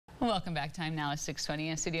Welcome back. Time now is 6:20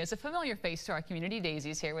 in studio. It's a familiar face to our community.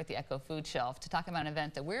 Daisy's here with the Echo Food Shelf to talk about an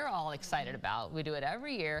event that we're all excited about. We do it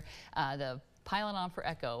every year, the Pile It On for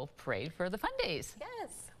Echo Parade for the Fun Days.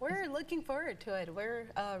 Yes, we're looking forward to it. We're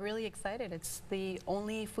really excited. It's the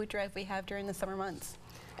only food drive we have during the summer months.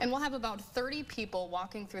 And we'll have about 30 people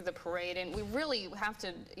walking through the parade, and we really have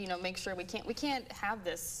to, make sure we can't have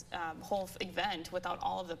this whole event without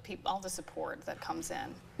all of the people, all the support that comes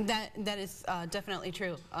in. That is definitely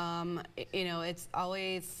true. It's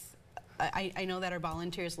always. I know that our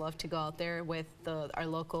volunteers love to go out there with our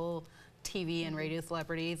local TV and radio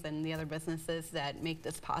celebrities and the other businesses that make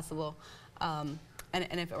this possible.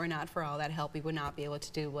 And if it were not for all that help, we would not be able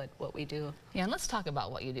to do what we do. Yeah, and let's talk about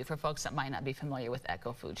what you do for folks that might not be familiar with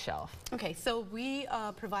Echo Food Shelf. Okay, so we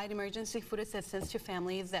provide emergency food assistance to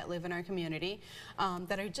families that live in our community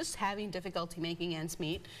that are just having difficulty making ends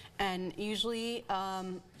meet. And usually,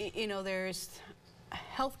 there's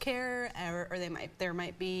health care, or there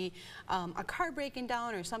might be a car breaking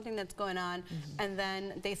down or something that's going on, and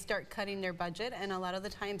then they start cutting their budget, and a lot of the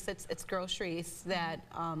times it's groceries that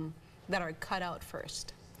are cut out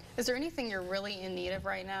first. Is there anything you're really in need of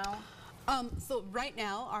right now? So right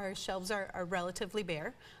now our shelves are relatively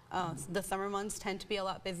bare. The summer months tend to be a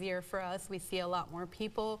lot busier for us. We see a lot more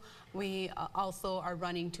people. We also are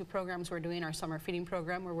running 2 programs. We're doing our summer feeding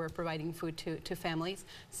program where we're providing food to families.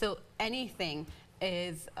 So anything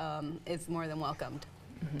is more than welcomed.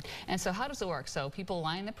 And so how does it work? So people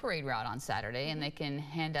line the parade route on Saturday and they can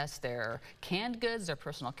hand us their canned goods, their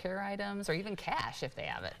personal care items, or even cash if they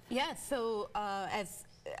have it. Yeah, so as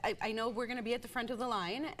I know we're going to be at the front of the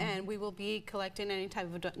line, and we will be collecting any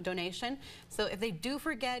type of donation. So if they do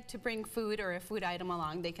forget to bring food or a food item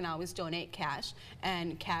along, they can always donate cash.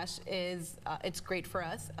 And cash is, it's great for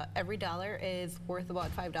us. Every dollar is worth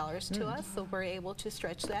about $5 to us, so we're able to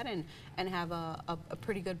stretch that and have a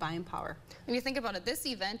pretty good buying power. When you think about it, this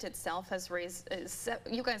event itself has raised,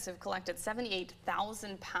 you guys have collected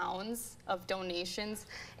 78,000 pounds of donations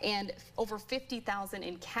and over 50,000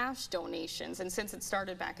 in cash donations. And since it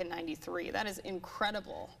started back in '93. That is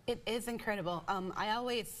incredible. It is incredible. I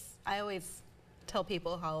always tell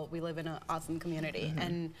people how we live in an awesome community,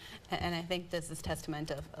 and I think this is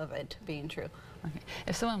testament of it being true. Okay.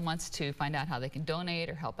 If someone wants to find out how they can donate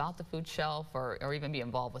or help out the food shelf or even be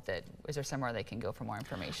involved with it, is there somewhere they can go for more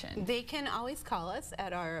information? They can always call us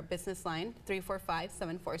at our business line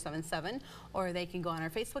 345-7477, or they can go on our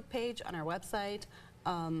Facebook page, on our website.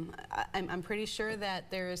 I'm pretty sure that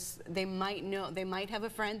they might have a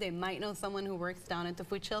friend, they might know someone who works down at the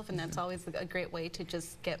food shelf, and that's always a great way to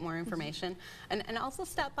just get more information. And also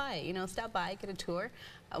stop by, get a tour.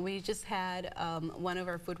 We just had one of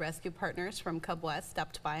our food rescue partners from Cub West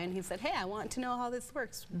stopped by, and he said, hey, I want to know how this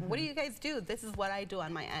works. What do you guys do? This is what I do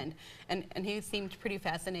on my end. And he seemed pretty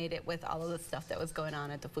fascinated with all of the stuff that was going on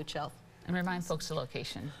at the food shelf. And remind folks the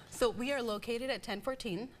location. So we are located at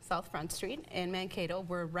 1014 South Front Street in Mankato.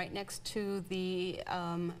 We're right next to the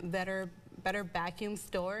Better Vacuum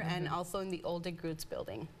store and also in the old Roots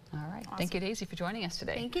building. All right. Awesome. Thank you, Daisy, for joining us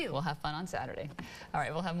today. Thank you. We'll have fun on Saturday. All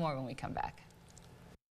right, we'll have more when we come back.